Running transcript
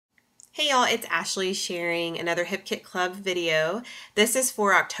Hey y'all, it's Ashley sharing another Hip Kit Club video. This is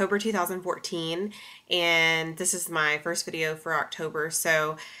for October 2014, and this is my first video for October,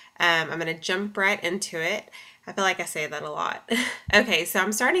 so I'm going to jump right into it. I feel like I say that a lot. Okay, so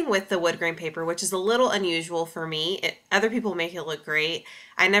I'm starting with the wood grain paper, which is a little unusual for me. Other people make it look great.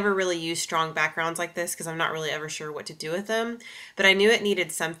 I never really use strong backgrounds like this because I'm not really ever sure what to do with them, but I knew it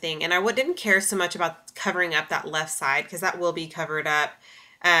needed something, and I didn't care so much about covering up that left side because that will be covered up.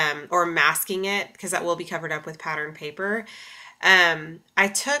 Or masking it because that will be covered up with pattern paper.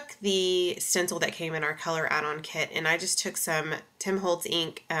 I took the stencil that came in our color add-on kit and I just took some Tim Holtz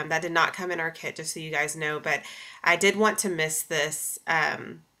ink that did not come in our kit, just so you guys know, but I did want to miss this.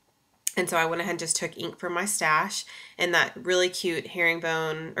 And so I went ahead and just took ink from my stash and that really cute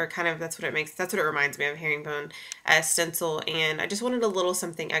herringbone, or kind of that's what it reminds me of, herringbone stencil, and I just wanted a little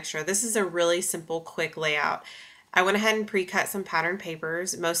something extra. This is a really simple, quick layout. I went ahead and pre-cut some pattern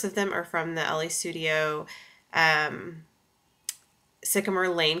papers. Most of them are from the LA Studio Sycamore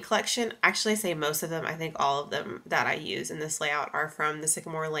Lane collection. Actually, I say most of them. I think all of them that I use in this layout are from the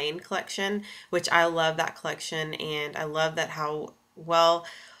Sycamore Lane collection, which I love that collection, and I love that how well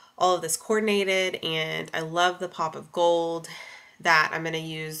all of this coordinated, and I love the pop of gold that I'm going to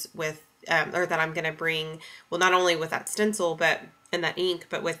use with, or that I'm going to bring, well, not only with that stencil, but and that ink,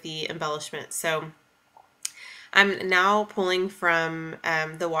 but with the embellishment. So I'm now pulling from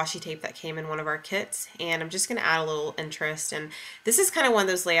the washi tape that came in one of our kits, and I'm just going to add a little interest. And this is kind of one of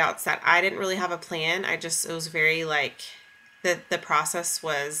those layouts that I didn't really have a plan. It was very like, the process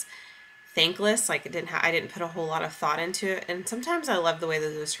was thankless. Like I didn't put a whole lot of thought into it. And sometimes I love the way that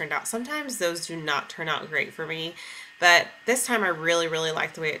those turned out. Sometimes those do not turn out great for me. But this time I really, really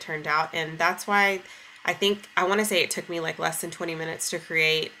liked the way it turned out. And that's why I want to say it took me like less than 20 minutes to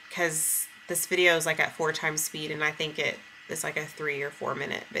create, because this video is like at 4 times speed, and I think it's like a 3 or 4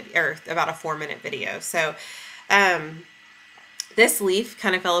 minute video, or about a 4-minute video. So this leaf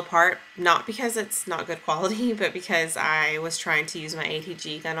kind of fell apart, not because it's not good quality, but because I was trying to use my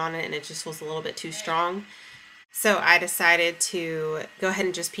ATG gun on it and it just was a little bit too strong. So I decided to go ahead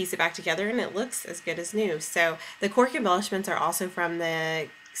and just piece it back together, and it looks as good as new. So the cork embellishments are also from the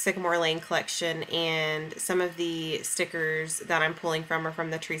Sycamore Lane collection, and some of the stickers that I'm pulling from are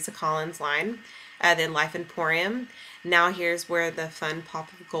from the Teresa Collins line, then Life Emporium. Now here's where the fun pop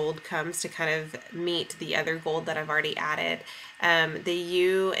of gold comes to kind of meet the other gold that I've already added. The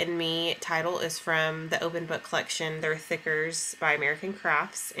You and Me title is from the Open Book collection. They're thickers by American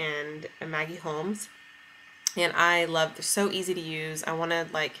Crafts and Maggie Holmes. And they're so easy to use. I want to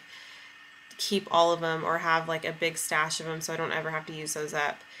like keep all of them, or have like a big stash of them, so I don't ever have to use those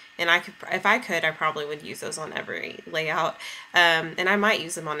up. And if I could, I probably would use those on every layout. And I might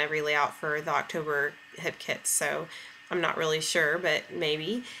use them on every layout for the October hip kits, so I'm not really sure, but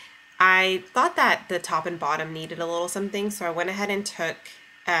maybe. I thought that the top and bottom needed a little something, so I went ahead and took,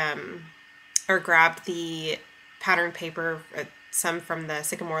 or grabbed the pattern paper, some from the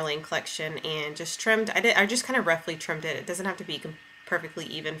Sycamore Lane collection, and just trimmed. I just kind of roughly trimmed it. It doesn't have to be perfectly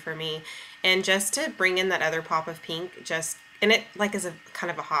even for me. And just to bring in that other pop of pink, and it like is a kind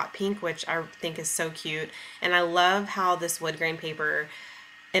of a hot pink, which I think is so cute. And I love how this wood grain paper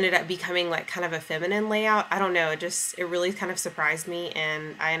ended up becoming like kind of a feminine layout. I don't know, it really kind of surprised me,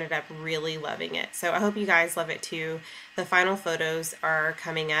 and I ended up really loving it. So I hope you guys love it too. The final photos are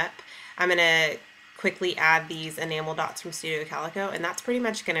coming up. I'm gonna quickly add these enamel dots from Studio Calico, and that's pretty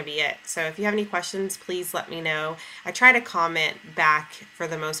much going to be it. So if you have any questions, please let me know. I try to comment back for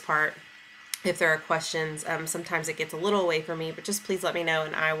the most part if there are questions. Sometimes it gets a little away from me, but just please let me know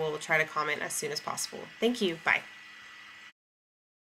and I will try to comment as soon as possible. Thank you. Bye.